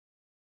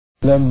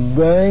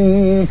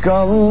لبيك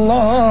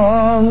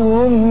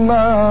اللهم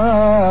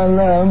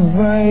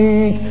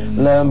لبيك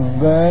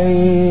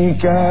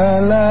لبيك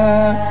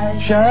لا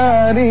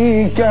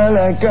شريك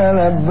لك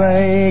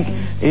لبيك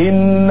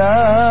إن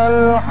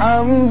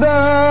الحمد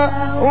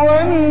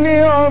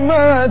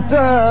والنعمة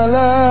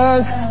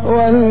لك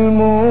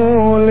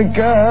والملك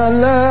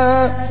لا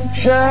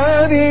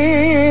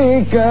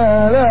شريك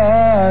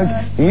لك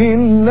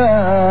إن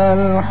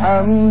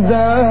الحمد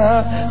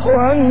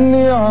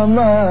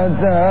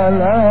والنعمة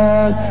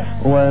لك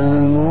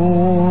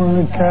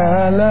والملك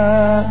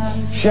لا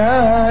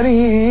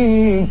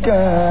شريك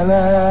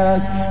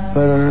لك.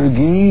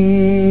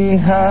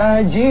 Pergi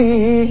haji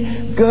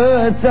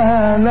ke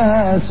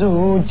tanah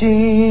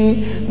suci,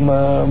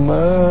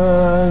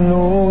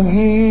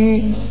 memenuhi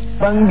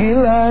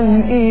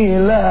panggilan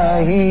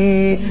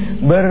ilahi,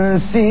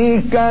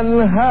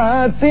 bersihkan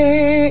hati,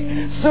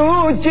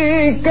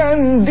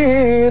 sucikan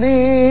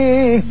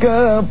diri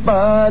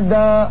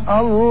kepada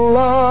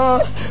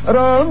Allah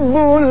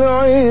Rabbul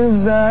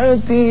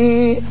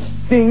Izzati.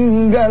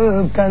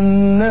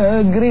 Tinggalkan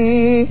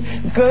negeri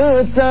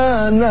ke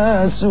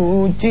tanah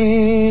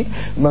suci,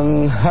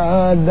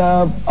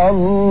 menghadap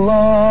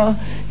Allah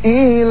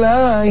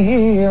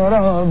ilahi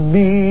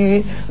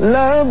Rabbi.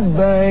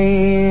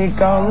 Labbaik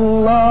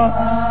Allahumma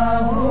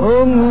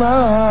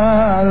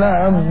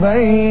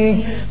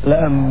labbaik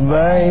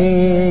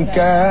labbaik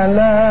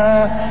la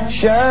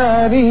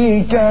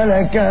syarika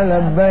laka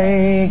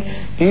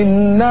labbaik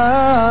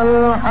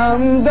innal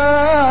hamda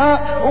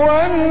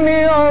wan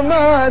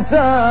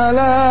ni'mata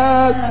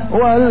lak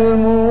wal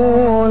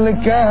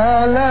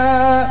mulka la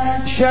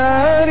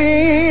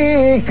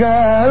syarika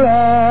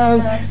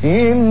lak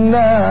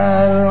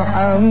innal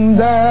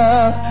hamda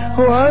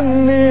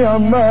wan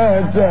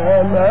ni'mata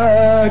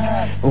lak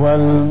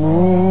wal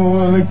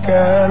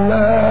mulka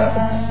la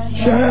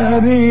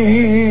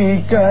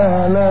syarika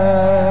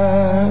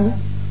lak.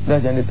 Udah,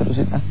 jangan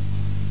diterusin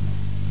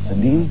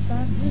sedih.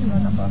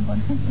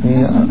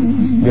 Iya,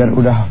 biar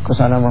udah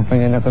kesana mah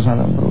pengennya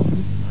kesana bro.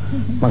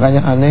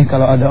 Makanya aneh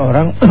kalau ada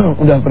orang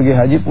udah pergi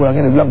haji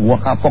pulangnya dia bilang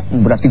gua kapok,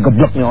 berarti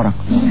geblek nih orang.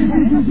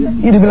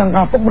 Iya, dibilang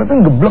kapok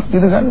berarti geblek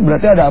gitu kan,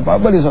 berarti ada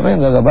apa-apa di sana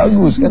yang gak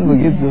bagus kan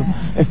begitu.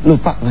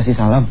 Lupa ngasih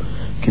salam,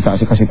 kita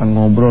asik-asikan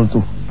ngobrol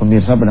tuh,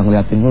 pemirsa pada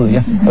ngeliatin dulu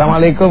ya.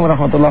 Assalamualaikum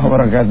warahmatullahi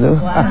wabarakatuh.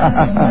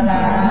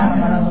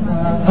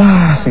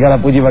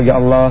 Segala puji bagi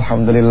Allah,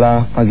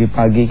 alhamdulillah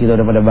pagi-pagi kita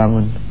udah pada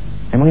bangun.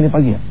 Emang ini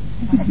pagi ya?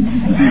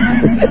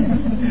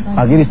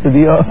 Pagi di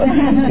studio,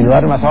 di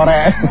luar mas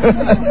sore.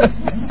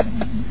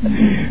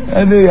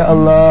 Aduh ya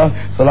Allah,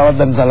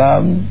 salawat dan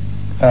salam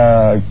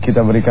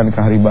kita berikan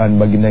keharibaan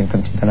baginda yang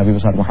tercinta Nabi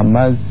besar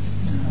Muhammad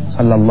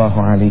sallallahu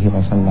alaihi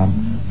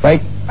wasallam.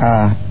 Baik,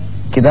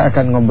 kita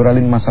akan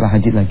ngobrolin masalah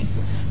haji lagi.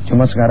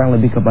 Cuma sekarang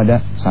lebih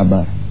kepada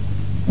sabar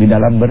di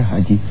dalam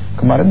berhaji.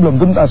 Kemarin belum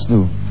tuntas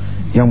tuh.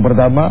 Yang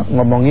pertama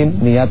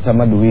ngomongin niat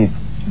sama duit,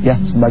 ya,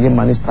 sebagai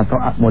manis atau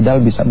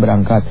modal bisa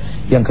berangkat.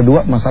 Yang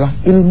kedua masalah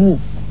ilmu.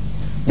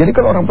 Jadi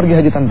kalau orang pergi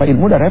haji tanpa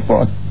ilmu udah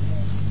repot.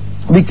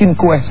 Bikin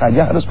kue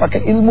saja harus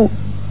pakai ilmu.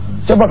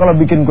 Coba kalau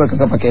bikin kue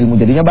kagak pakai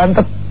ilmu jadinya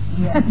bantet.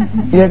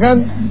 Iya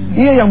kan?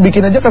 Iya, yang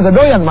bikin aja kagak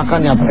doyan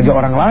makannya, apalagi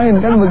orang lain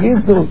kan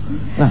begitu.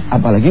 Nah,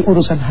 apalagi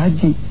urusan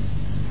haji.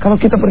 Kalau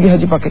kita pergi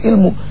haji pakai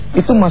ilmu,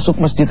 itu masuk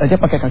masjid aja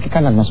pakai kaki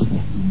kanan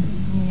masuknya.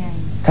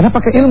 Karena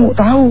pakai ilmu,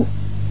 tahu.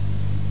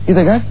 Gitu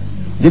kan?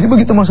 Jadi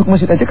begitu masuk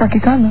masjid aja kaki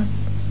kanan.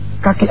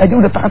 Kaki aja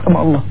udah taat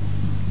sama Allah.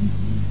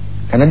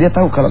 Karena dia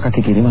tahu kalau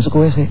kaki kiri masuk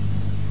ke WC.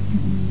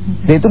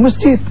 Dia itu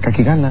masjid,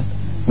 kaki kanan.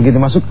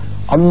 Begitu masuk,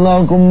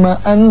 Allahumma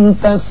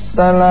antas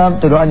salam.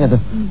 Itu doanya tuh.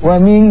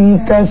 Wa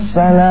minkas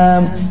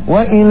salam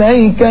wa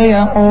ilaika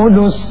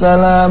ya'udus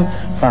salam.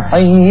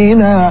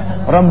 Fahayyina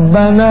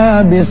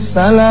Rabbana bis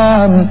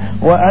salam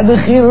wa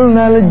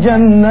adkhilna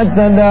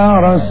al-jannata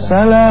daras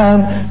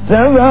salam.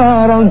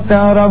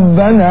 Tabarakta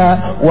Rabbana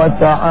wa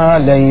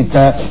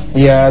ta'alaita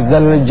ya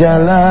dzal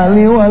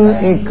jalali wal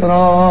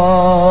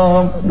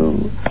ikram.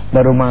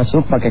 Baru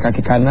masuk pakai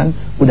kaki kanan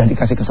udah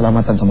dikasih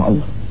keselamatan sama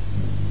Allah.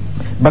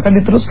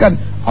 Bahkan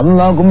diteruskan,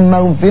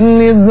 Allahumma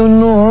ghfirli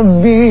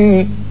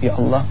dzunubi. Ya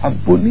Allah,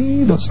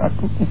 ampuni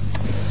dosaku.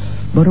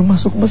 Baru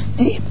masuk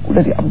masjid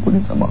udah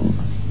diampuni sama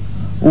Allah.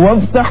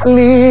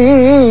 Waftahli,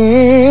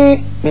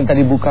 minta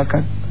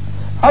dibukakan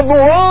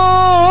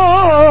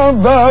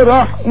abwaab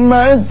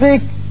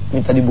rahmatik,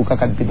 minta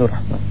dibukakan pintu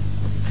rahmat.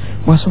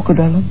 Masuk ke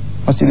dalam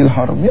Masjidil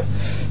Haram ya.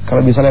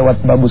 Kalau bisa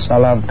lewat babus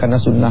salam karena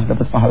sunnah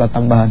dapat pahala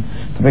tambahan.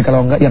 Tapi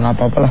kalau enggak ya enggak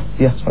apa-apalah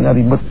ya, soalnya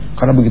ribet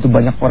karena begitu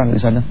banyak orang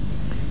di sana.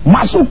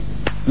 Masuk,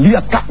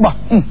 lihat Ka'bah,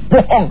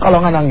 bohong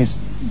kalau nggak nangis,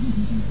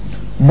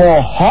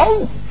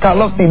 bohong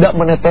kalau tidak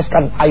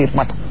meneteskan air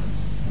mata.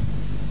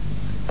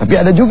 Tapi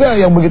ada juga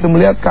yang begitu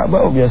melihat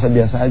Ka'bah, oh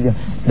biasa-biasa aja.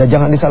 Dan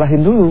jangan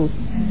disalahin dulu,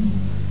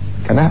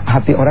 karena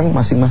hati orang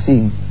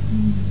masing-masing.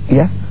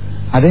 Ya,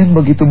 ada yang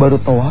begitu baru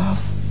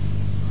tawaf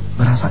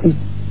ngerasain,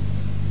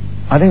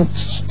 ada yang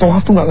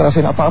tawaf tuh nggak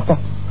ngerasain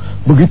apa-apa.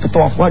 Begitu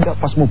tawaf wajah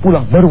pas mau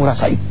pulang baru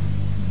ngerasain.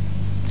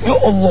 Ya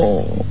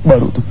Allah,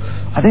 baru tuh.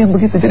 Ada yang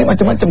begitu, jadi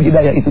macam-macam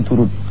hidayah itu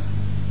turun.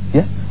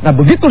 Ya. Nah,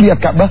 begitu lihat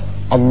Ka'bah,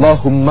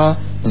 Allahumma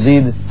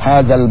zid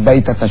hadzal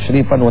baita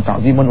tashrifan wa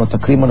ta'ziman wa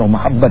takriman wa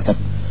mahabbatan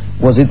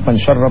wa zid man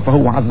syarrafahu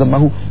wa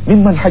 'azzamahu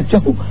mimman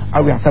hajjahu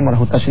aw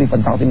i'tamarahu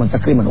tashrifan ta'ziman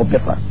takriman wa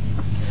birran.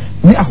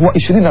 Mi'ah wa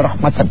 20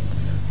 rahmatan.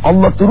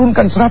 Allah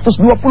turunkan 120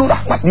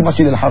 rahmat di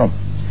Masjidil Haram.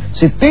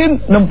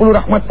 60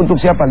 rahmat untuk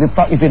siapa? Lil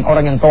ta'ifin,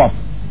 orang yang tawaf.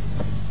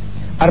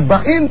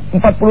 40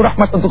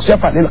 rahmat untuk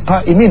siapa? Lil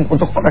qa'imin,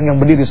 untuk orang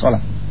yang berdiri salat.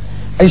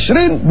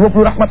 20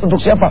 rahmat untuk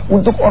siapa?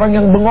 Untuk orang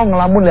yang bengong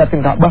ngelamun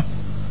liatin Ka'bah.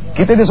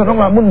 Kita di sana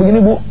ngelamun begini,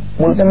 Bu,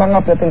 mulutnya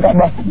mangap liatin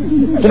Ka'bah.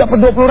 Itu dapat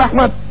 20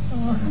 rahmat.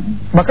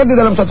 Bahkan di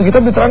dalam satu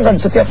kitab diterangkan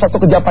setiap satu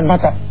kejapan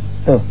mata.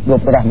 Tuh,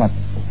 20 rahmat.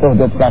 Tuh,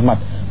 20 rahmat.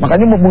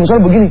 Makanya mau bunuh saya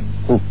begini.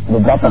 Tuh,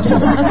 berapa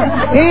coba?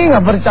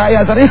 Nggak percaya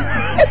tadi.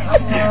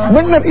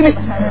 Bener ini.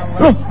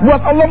 Loh,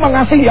 buat Allah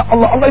mengasih, ya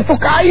Allah, Allah itu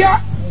kaya.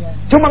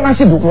 Cuma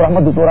ngasih 20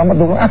 rahmat.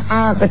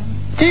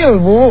 Kecil,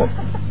 Bu.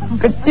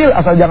 Kecil,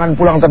 asal jangan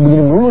pulang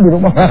terbegini dulu di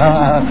rumah.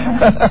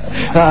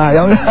 Nah,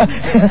 ya udah.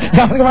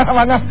 Jangan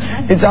kemana-mana.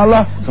 Insya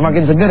Allah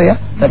semakin seger ya.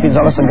 Tapi insya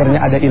Allah segernya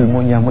ada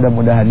ilmunya.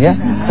 Mudah-mudahan ya.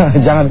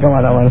 Jangan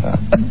kemana-mana.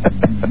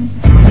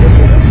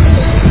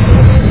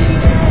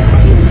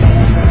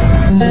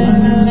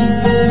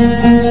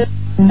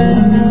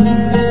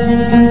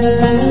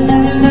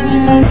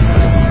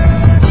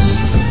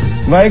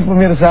 Baik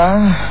pemirsa,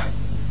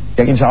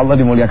 yang insya Allah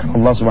dimuliakan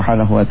Allah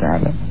Subhanahu Wa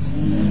Taala.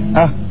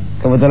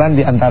 Kebetulan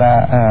di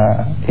antara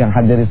yang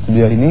hadir di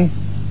studio ini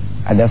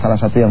ada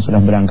salah satu yang sudah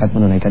berangkat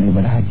menunaikan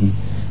ibadah haji.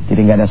 Jadi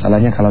nggak ada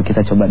salahnya kalau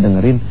kita coba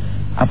dengerin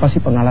apa sih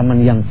pengalaman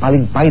yang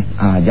paling pahit.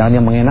 Jangan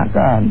yang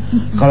mengenakan.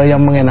 Kalau yang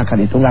mengenakan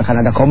itu nggak akan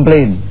ada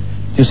komplain.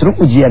 Justru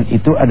ujian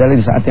itu adalah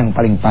di saat yang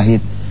paling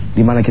pahit,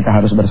 di mana kita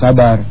harus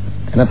bersabar.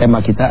 Karena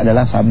tema kita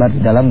adalah sabar di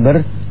dalam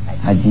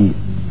berhaji.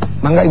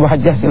 Mangga Ibu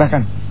Hajjah,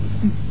 silakan.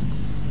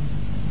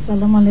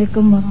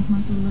 Assalamualaikum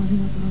warahmatullahi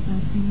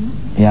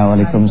wabarakatuh. Ya,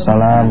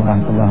 waalaikumsalam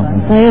warahmatullahi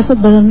wabarakatuh. Saya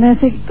sebenarnya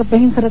sih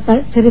kepengen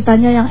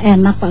ceritanya yang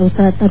enak Pak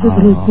Ustadz, tapi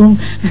berhubung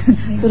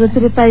terus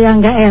cerita yang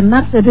nggak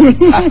enak, jadi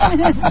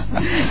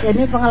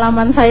jadi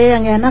pengalaman saya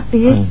yang enak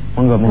di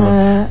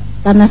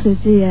Tanah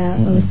Suci ya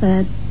Pak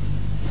Ustadz.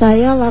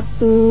 Saya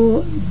waktu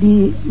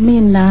di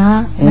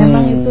Mina,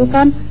 memang itu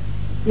kan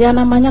ya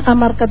namanya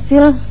kamar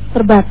kecil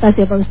terbatas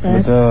ya Pak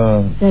Ustadz.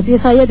 Betul. Jadi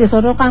saya di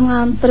sono kan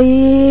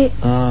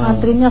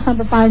antrinya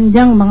sampai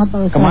panjang banget Pak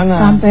Ustadz. Kemana?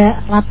 Sampai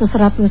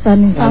ratus-ratusan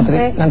nih.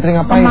 Ngantri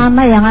ngapain?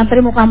 Kemana ya, ngantri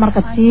mau kamar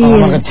kecil.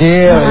 Kamar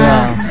kecil ya.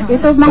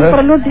 Itu memang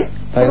perlu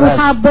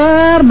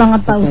sabar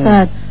banget Pak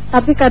Ustadz.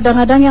 Tapi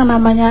kadang-kadang yang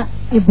namanya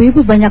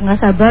ibu-ibu banyak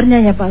nggak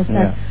sabarnya ya Pak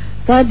Ustadz.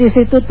 Saya di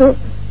situ tuh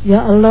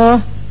ya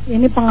Allah,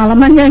 ini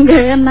pengalaman yang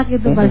gak enak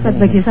itu Pak Ustadz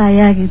bagi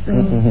saya gitu.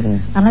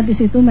 Karena di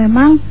situ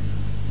memang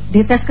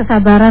dites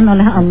kesabaran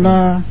oleh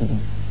Allah.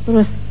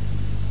 Terus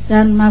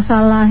dan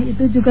masalah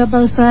itu juga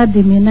Pak Ustadz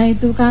di Mina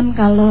itu kan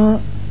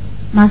kalau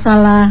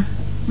masalah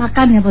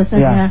makan ya Pak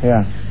Ustadz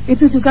ya.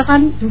 Itu juga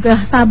kan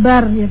juga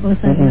sabar ya Pak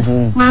Ustadz.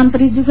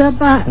 Ngantri juga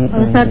Pak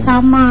Ustadz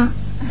sama.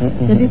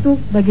 Jadi itu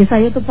bagi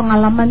saya itu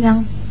pengalaman yang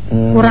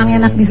kurang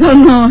enak di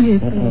sono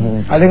gitu.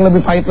 Ada yang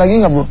lebih pahit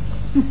lagi nggak Bu?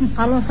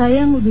 Kalau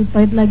saya yang lebih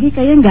pahit lagi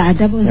kayaknya nggak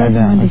ada Pak Ustadz.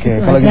 Oke.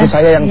 Kalau gitu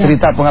saya yang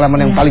cerita pengalaman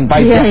yang paling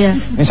pahit ya.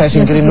 Ini saya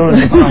singkirin dulu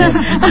nih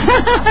pengalaman.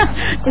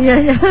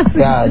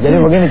 Ya, jadi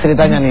begini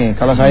ceritanya nih.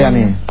 Kalau saya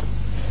nih,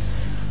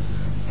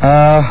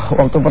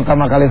 waktu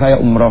pertama kali saya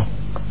umroh,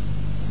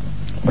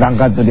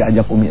 berangkat tuh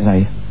diajak umi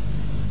saya.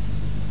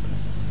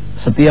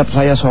 Setiap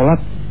saya sholat,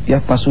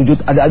 ya pas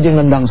sujud ada aja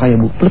yang nendang saya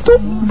Bu. Peletuk.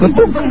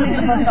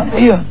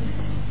 Iya.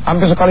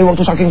 Hampir sekali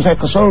waktu saking saya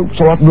kesel,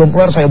 sholat belum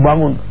kelar saya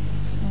bangun.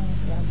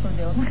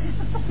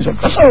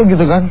 Kesel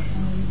gitu kan.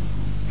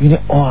 Ini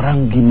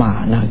orang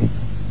gimana gitu.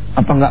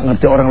 Apa nggak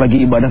ngerti orang lagi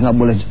ibadah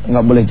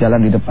nggak boleh jalan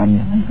di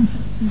depannya.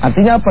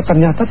 Artinya apa?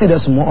 Ternyata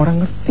tidak semua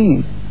orang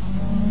ngerti.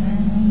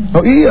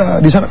 Oh iya,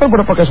 di sana kan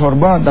pada pakai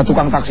sorban. Dan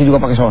tukang taksi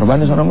juga pakai sorban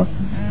di sana mah.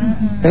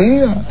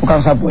 Iya,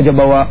 tukang sapu aja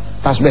bawa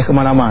tasbih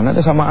kemana-mana,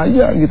 itu sama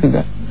aja gitu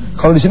kan.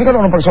 Kalau di sini kan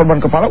orang pakai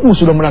sorban kepala,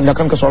 sudah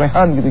menandakan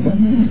kesolehan gitu kan.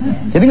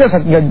 Jadi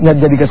nggak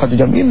jadi satu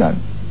jaminan.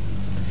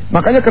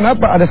 Makanya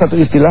kenapa ada satu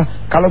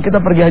istilah, kalau kita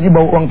pergi haji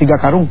bawa uang 3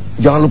 karung,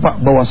 jangan lupa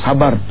bawa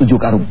sabar 7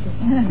 karung.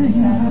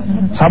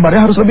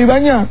 Sabarnya harus lebih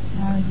banyak.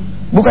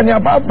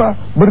 Bukannya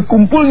apa-apa,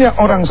 berkumpulnya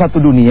orang satu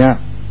dunia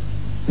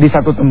di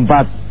satu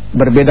tempat,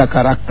 berbeda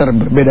karakter,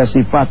 berbeda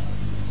sifat,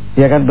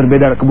 ya kan,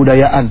 berbeda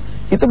kebudayaan.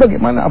 Itu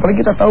bagaimana?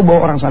 Apalagi kita tahu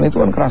bahwa orang sana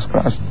itu kan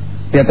keras-keras.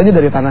 Lihat aja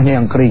dari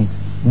tanahnya yang kering,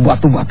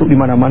 batu-batu di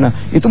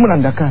mana-mana, itu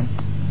menandakan.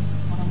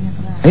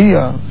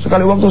 Iya,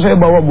 sekali waktu saya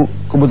bawa Bu,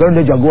 kebetulan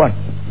dia jagoan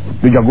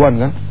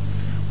kan.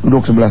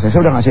 Duduk sebelah saya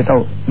udah ngasih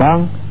tahu,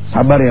 Bang,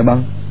 sabar ya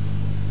Bang.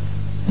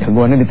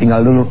 Jagoannya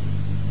ditinggal dulu.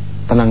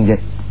 Tenang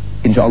Jack,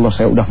 insya Allah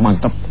saya udah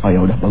mantap. Oh ya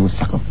udah bagus,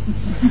 cakep.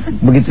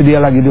 Begitu dia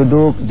lagi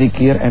duduk,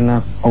 zikir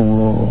enak,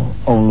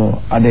 Allah,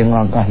 ada yang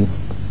ngelangkahin.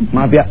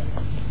 Maaf ya,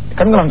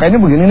 kan ngelangkahinnya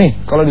begini nih.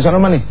 Kalau di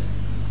sana mah nih,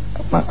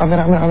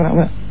 kamera.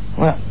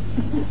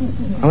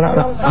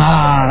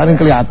 Kan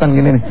kelihatan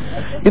gini nih.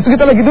 Itu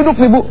kita lagi duduk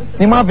nih Bu.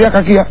 Ini maaf ya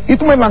kaki ya.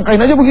 Itu main langkain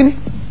aja begini.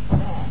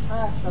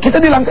 Kita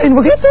dilangkain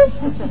begitu.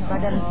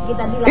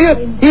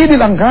 Iya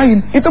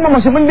dilangkain. Itu mah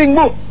masih mending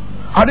Bu.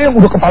 Ada yang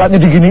udah kepalanya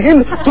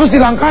diginiin terus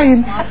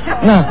dilangkain.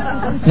 Nah,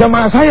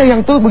 jamaah saya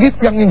yang tuh begitu,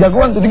 yang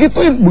jagoan tuh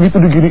digituin,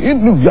 begitu diginiin,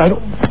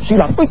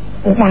 silat.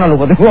 Mana lu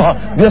katanya? Wah,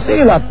 dia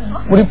silat.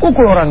 Mau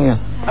dipukul orangnya.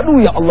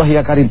 Aduh ya Allah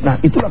ya Karim. Nah,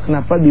 itulah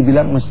kenapa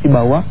dibilang mesti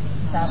bawa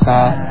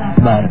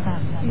sabar.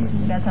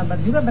 Tidak sabar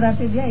juga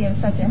berarti dia ya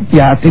Ustaz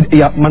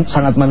ya.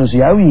 Sangat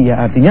manusiawi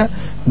ya, artinya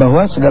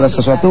bahwa segala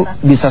sesuatu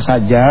bisa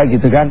saja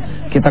gitu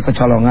kan kita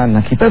kecolongan.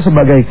 Nah, kita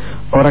sebagai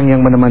orang yang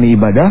menemani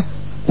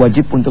ibadah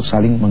wajib untuk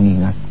saling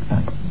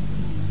mengingatkan.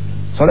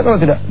 Soalnya kalau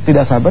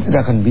tidak sabar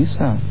tidak akan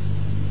bisa.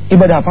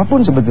 Ibadah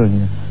apapun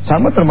sebetulnya.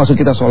 Sama termasuk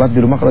kita sholat di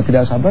rumah, kalau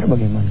tidak sabar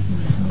bagaimana?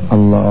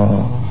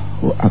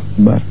 Allahu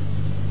Akbar.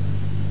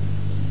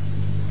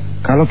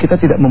 Kalau kita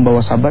tidak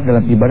membawa sabar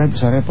dalam ibadah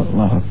bisa repot.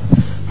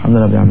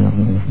 Alhamdulillah.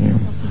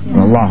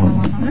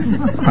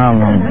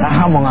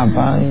 Mau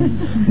ngapain?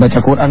 Baca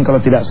Quran kalau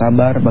tidak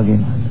sabar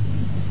bagaimana?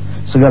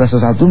 Segala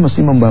sesuatu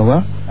mesti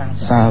membawa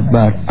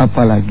sabar,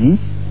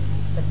 apalagi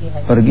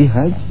pergi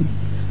haji.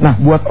 Nah,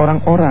 buat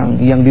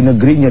orang-orang yang di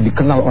negerinya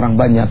dikenal orang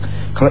banyak,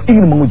 kalau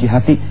ingin menguji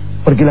hati,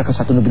 pergilah ke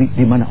satu negeri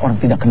di mana orang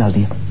tidak kenal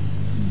dia.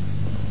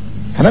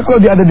 Karena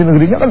kalau dia ada di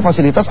negerinya kan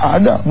fasilitas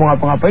ada, mau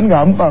ngapa-ngapain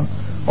gampang.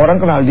 Orang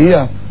kenal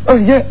dia.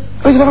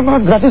 Silakan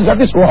makan gratis.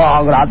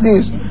 Wah,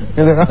 gratis.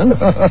 Gitu kan.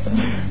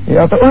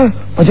 Ya atau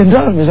Pak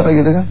Jenderal misalnya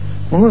gitu kan.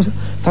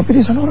 Tapi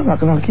di sana orang enggak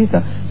kenal kita.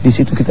 Di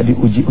situ kita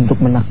diuji untuk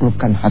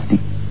menaklukkan hati.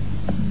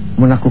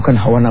 Menaklukkan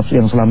hawa nafsu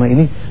yang selama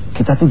ini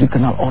kita tuh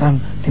dikenal orang,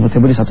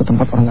 tiba-tiba di satu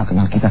tempat orang nggak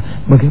kenal kita.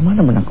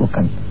 Bagaimana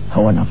menaklukkan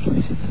hawa nafsu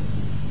di situ?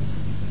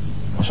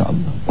 Masya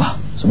Allah. Wah,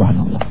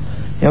 subhanallah.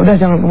 Ya udah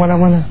jangan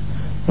kemana-mana.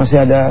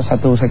 Masih ada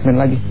satu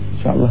segmen lagi,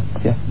 insya Allah.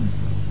 Ya.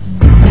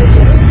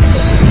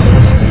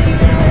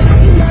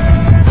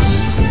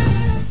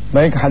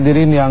 Baik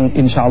hadirin yang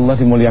insya Allah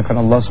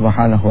dimuliakan Allah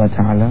Subhanahu Wa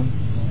Taala.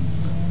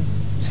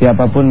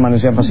 Siapapun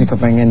manusia pasti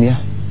kepengen ya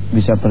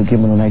bisa pergi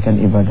menunaikan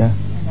ibadah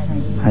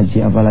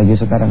haji, apalagi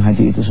sekarang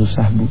haji itu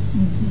susah Bu.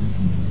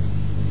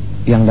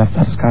 Yang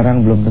daftar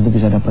sekarang belum tentu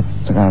bisa dapat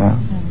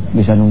sekarang,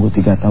 bisa nunggu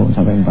 3 tahun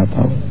sampai 4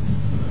 tahun.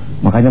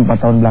 Makanya 4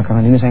 tahun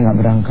belakangan ini saya nggak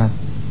berangkat.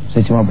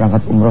 Saya cuma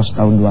berangkat umroh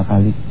setahun 2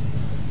 kali.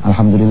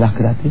 Alhamdulillah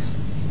gratis,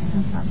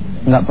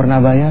 nggak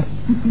pernah bayar,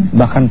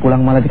 bahkan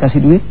pulang malah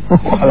dikasih duit.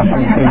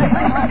 Alhamdulillah.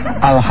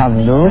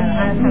 Alhamdulillah.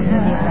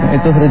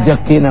 Itu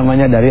rezeki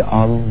namanya dari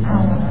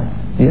Allah.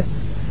 Ya,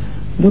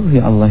 duh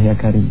ya Allah ya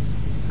Karim.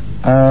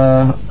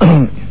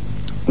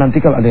 Nanti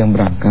kalau ada yang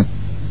berangkat,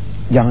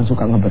 jangan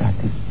suka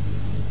ngeberatin.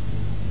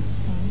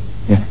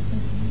 Ya.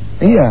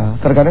 Iya,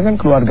 terkadang kan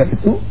keluarga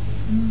itu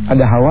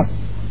ada hawa,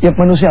 ya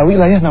manusiawi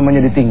lah ya,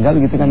 namanya ditinggal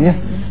gitu kan ya.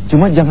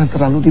 Cuma jangan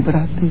terlalu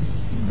diberatin.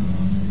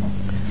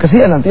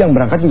 Kesian nanti yang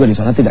berangkat juga di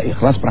sana tidak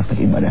ikhlas praktek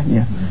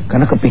ibadahnya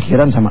karena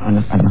kepikiran sama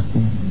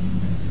anak-anaknya.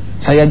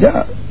 Saya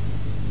aja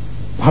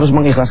harus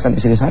mengikhlaskan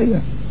istri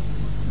saya.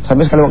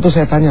 Sampai sekali waktu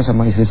saya tanya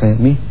sama istri saya,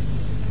 "Mi,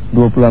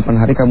 28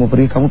 hari kamu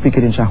pergi, kamu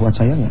pikirin syahwat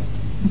saya enggak?"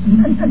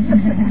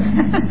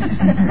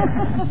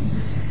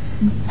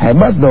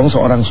 Hebat dong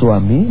seorang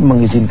suami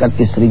mengizinkan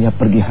istrinya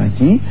pergi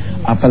haji,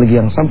 apalagi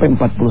yang sampai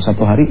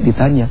 41 hari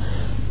ditanya.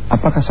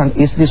 Apakah sang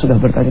istri sudah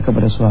bertanya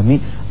kepada suami,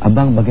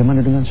 "Abang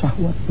bagaimana dengan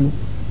syahwatmu?"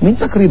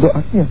 Minta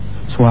keridoannya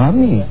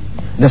suami.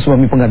 Dan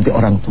suami pengganti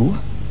orang tua.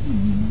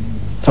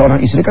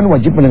 Seorang istri kan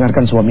wajib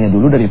mendengarkan suaminya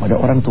dulu daripada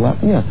orang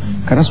tuanya,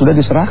 karena sudah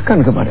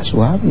diserahkan kepada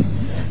suami.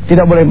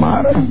 Tidak boleh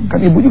marah. Kan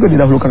ibu juga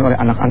didahulukan oleh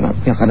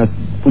anak-anaknya karena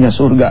punya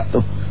surga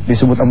tuh.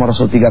 Disebut sama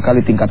Rasul 3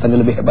 kali tingkatannya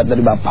lebih hebat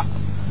dari bapak.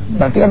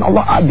 Berarti kan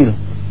Allah adil.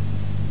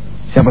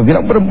 Siapa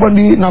bilang perempuan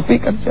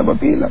dinafikan? Siapa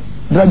bilang?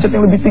 Derajat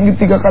yang lebih tinggi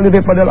 3 kali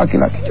daripada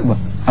laki-laki. Coba,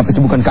 apa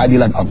itu bukan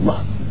keadilan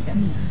Allah?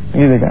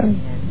 Gitu kan?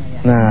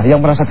 Nah,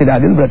 yang merasa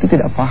tidak adil berarti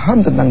tidak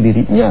paham tentang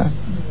dirinya,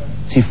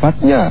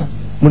 sifatnya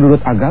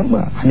menurut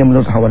agama, hanya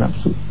menurut hawa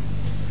nafsu.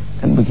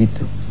 Kan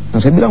begitu. Nah,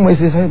 saya bilang sama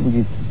istri saya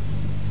begitu.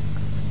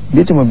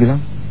 Dia cuma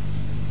bilang,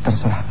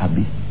 "Terserah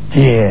Abi."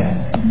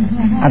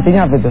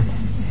 Artinya apa itu?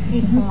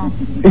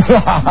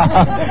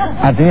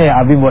 Artinya ya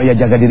Abi mau ya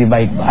jaga diri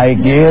baik-baik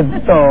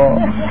gitu.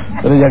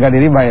 Terus jaga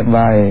diri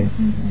baik-baik.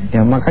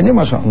 Ya makanya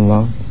Masya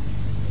Allah,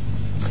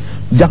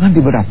 jangan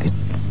diberatin.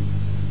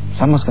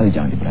 Sama sekali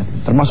jangan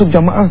diberatin. Termasuk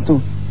jamaah tuh.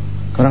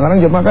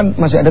 Kadang-kadang jamaah kan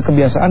masih ada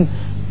kebiasaan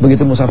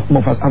begitu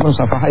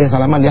musafahah ya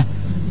salaman ya.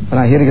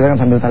 Terakhir kita kan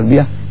sambil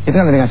talbiyah, itu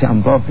kan ada yang ngasih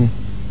amplop nih.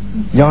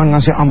 Jangan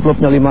ngasih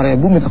amplopnya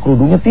 5.000 minta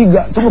kerudungnya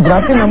 3. Itu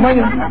ngeberatin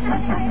namanya.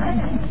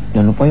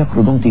 Jangan lupa ya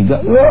kerudung 3.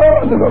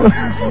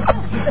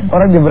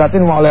 Orang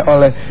diberatin mau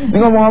oleh-oleh. Ini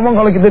ngomong-ngomong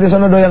kalau kita di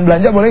sana doyan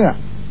belanja boleh nggak?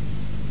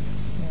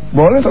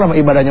 Boleh selama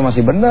ibadahnya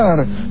masih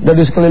benar. Dan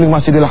di sekeliling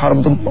Masjidil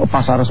Haram itu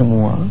pasar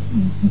semua.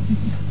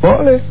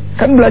 Boleh.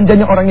 Kan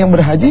belanjanya orang yang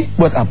berhaji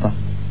buat apa?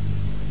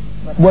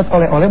 Buat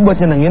oleh-oleh, buat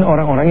nyenengin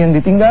orang-orang yang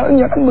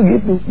ditinggalnya, kan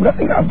begitu.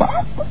 Berarti nggak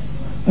apa-apa.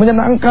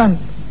 Menyenangkan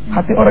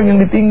hati orang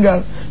yang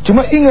ditinggal.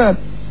 Cuma ingat,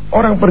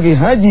 orang pergi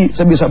haji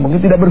sebisa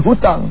mungkin tidak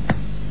berhutang.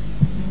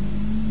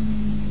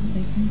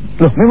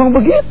 Loh, memang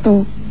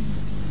begitu.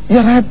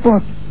 Ya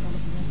repot.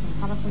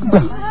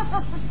 Lah,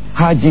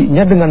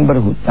 hajinya dengan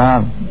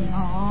berhutang.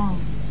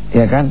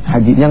 Ya kan,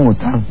 hajinya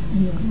ngutang.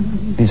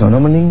 Di sono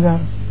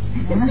meninggal.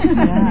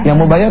 Yang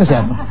mau bayar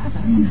siapa?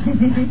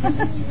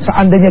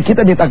 Seandainya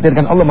kita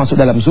ditakdirkan Allah masuk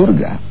dalam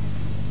surga,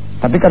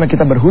 tapi karena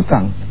kita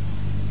berhutang,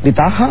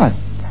 ditahan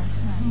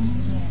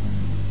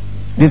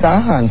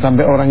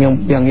sampai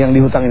orang yang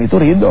dihutangin itu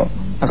ridho.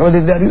 Nah, kalau dia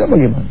tidak ridho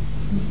bagaimana?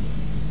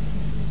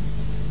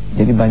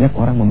 Jadi banyak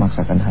orang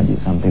memaksakan haji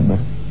sampai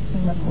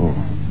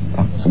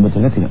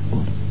sebetulnya tidak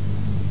boleh.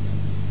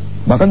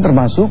 Bahkan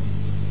termasuk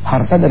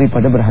harta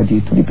daripada berhaji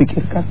itu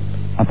dipikirkan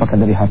apakah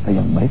dari harta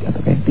yang baik atau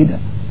yang tidak.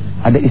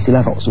 Ada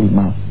istilah ra'sul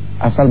mal,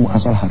 asal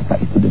muasal harta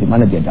itu dari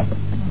mana dia dapat.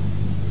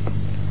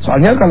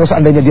 Soalnya kalau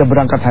seandainya dia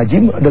berangkat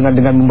haji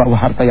dengan membawa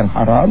harta yang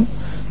haram,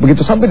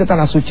 begitu sampai di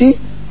tanah suci,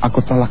 aku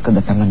telah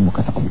kedatanganmu,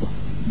 kata Allah.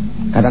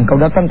 Kadang kau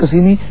datang ke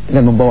sini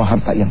dengan membawa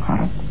harta yang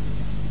haram.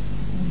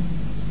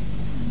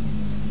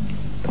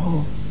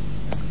 Tuh.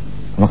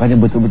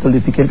 Makanya betul-betul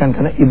dipikirkan,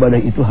 karena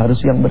ibadah itu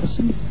harus yang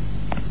bersih.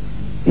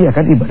 Iya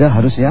kan, ibadah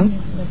harus yang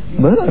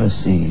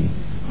bersih.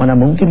 Mana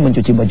mungkin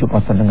mencuci baju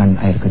kotor dengan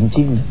air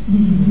kencing.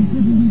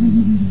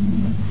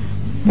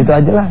 Itu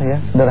aja lah ya,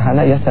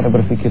 sederhana ya cara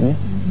berpikirnya.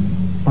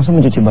 Masa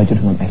mencuci baju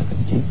dengan air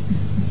kencing?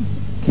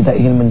 Kita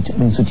ingin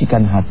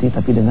mensucikan hati,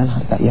 tapi dengan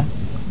harta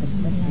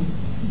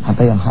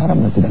yang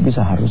haram, nah tidak bisa,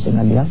 harus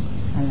dengan yang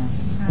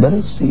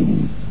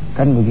bersih.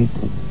 Kan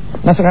begitu.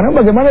 Nah sekarang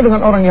bagaimana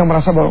dengan orang yang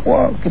merasa bahwa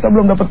wah, kita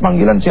belum dapat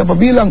panggilan, siapa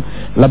bilang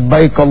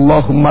labbaik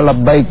Allahumma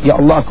labbaik, ya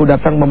Allah aku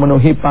datang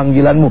memenuhi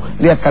panggilanmu.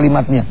 Lihat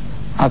kalimatnya,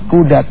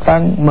 aku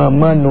datang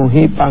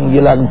memenuhi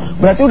panggilanmu.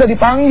 Berarti udah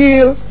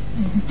dipanggil,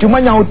 cuma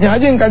nyautnya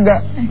aja yang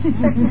kagak.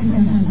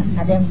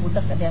 Ada yang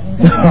budak, ada yang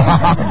enggak.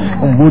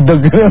 Budak.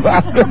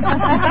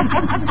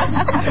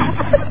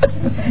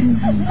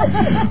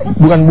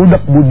 Bukan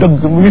budak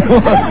begitu.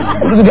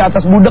 Itu di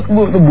atas budak,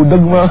 Bu, itu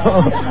budak mah.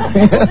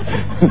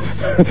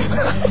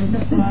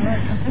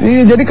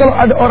 Iya, jadi kalau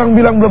ada orang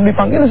bilang belum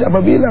dipanggil,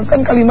 siapa bilang?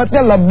 Kan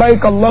kalimatnya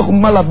labbaik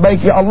Allahumma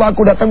labbaik, ya Allah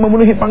aku datang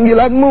memenuhi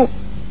panggilanmu.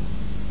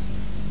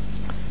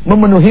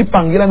 Memenuhi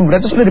panggilan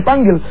berarti sudah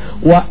dipanggil.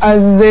 Wa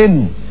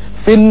adzin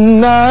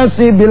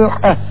finnasi bil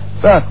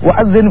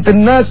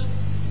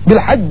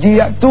haji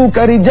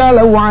ya'tuka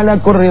rijalan wa ala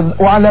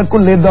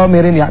kulli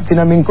dhamirin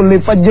ya'tina min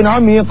kulli fajjin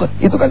 'amiq.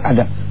 Itu kan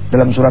ada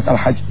dalam surat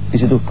Al-Hajj di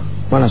situ.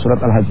 Mana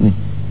surat Al-Hajj nih?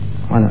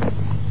 Mana?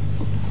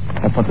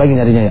 Repot lagi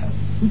nyarinya ya.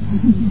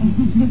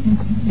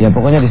 Ya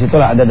pokoknya di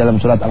situlah ada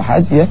dalam surat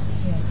Al-Hajj ya.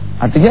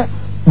 Artinya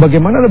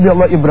bagaimana Nabi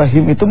Allah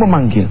Ibrahim itu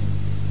memanggil.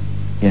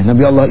 Ya,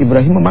 Nabi Allah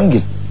Ibrahim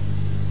memanggil.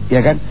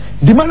 Ya kan?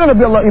 Di mana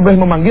Nabi Allah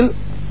Ibrahim memanggil?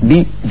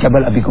 Di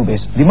Jabal Abi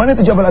Qubais. Di mana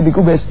itu Jabal Abi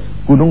Qubais?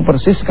 Gunung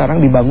Persis sekarang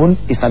dibangun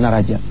istana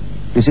raja.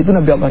 Di situ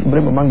Nabi Allah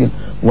Ibrahim memanggil,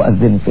 wa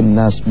adzin fin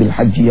nas bil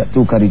haji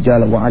ya'tuka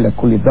rijalan wa 'ala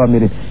kulli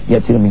dhamirin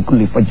ya'tina min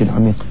kulli fajjin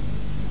 'amiq.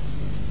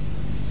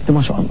 Itu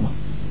Masya Allah.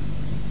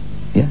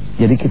 Ya,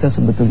 jadi kita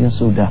sebetulnya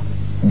sudah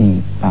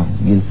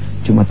dipanggil,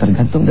 cuma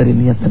tergantung dari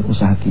niat dan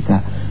usaha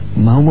kita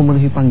mau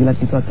memenuhi panggilan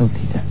itu atau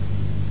tidak.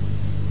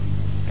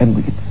 Kan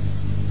begitu.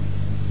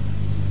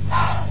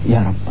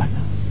 Ya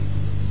Rabbana,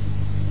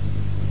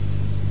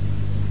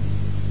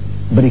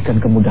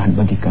 berikan kemudahan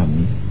bagi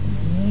kami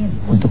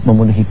untuk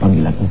memenuhi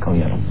panggilan Engkau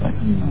ya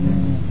Rabbana.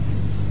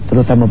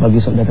 Terutama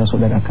bagi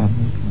saudara-saudara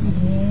kami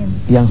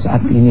yang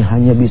saat ini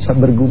hanya bisa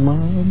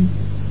bergumam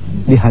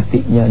di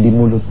hatinya, di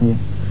mulutnya,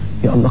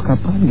 ya Allah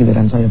kapan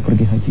giliran saya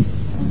pergi haji.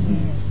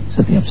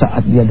 Setiap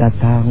saat dia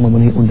datang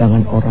memenuhi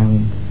undangan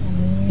orang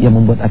yang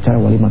membuat acara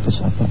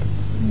walimatus safar,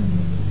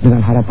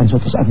 dengan harapan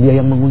suatu saat dia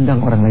yang mengundang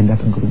orang lain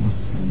datang ke rumah.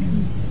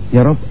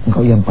 Ya Rabb,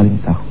 Engkau yang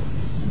paling tahu,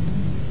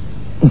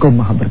 Engkau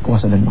maha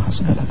berkuasa dan maha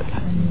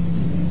segala-galanya.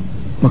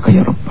 Maka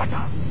ya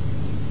Rabbana,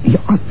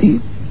 ya Atim,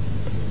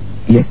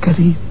 ya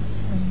Karim,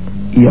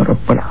 ya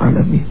Rabbal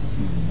Alamin,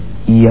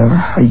 ya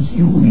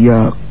Hayyu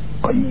ya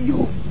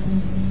Qayyum,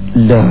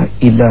 la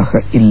ilaha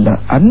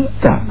illa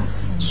anta,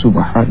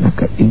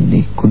 subhanaka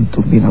inni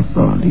kuntu minadh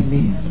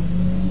dhalimin.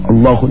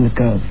 Allahul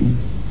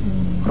kafi,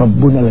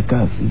 Rabbunal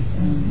kafi,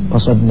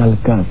 qasadnal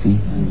kafi,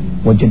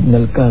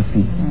 wajadnal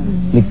kafi,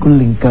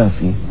 likullin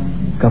kafi,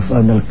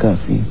 kafanal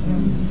kafi,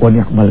 wa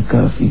ni'mal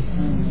kafi.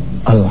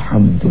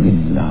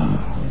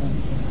 Alhamdulillah.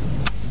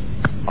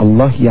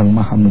 Allah yang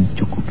maha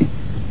mencukupi,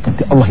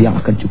 nanti Allah yang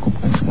akan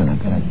cukupkan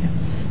segala-galanya.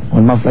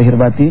 Mohon maaf lahir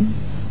batin,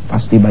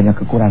 pasti banyak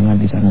kekurangan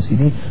di sana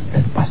sini,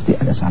 dan pasti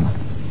ada salah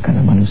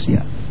karena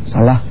manusia.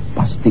 Salah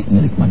pasti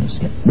milik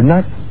manusia,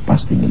 benar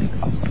pasti milik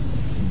Allah.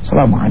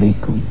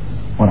 Assalamualaikum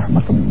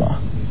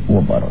warahmatullahi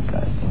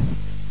wabarakatuh.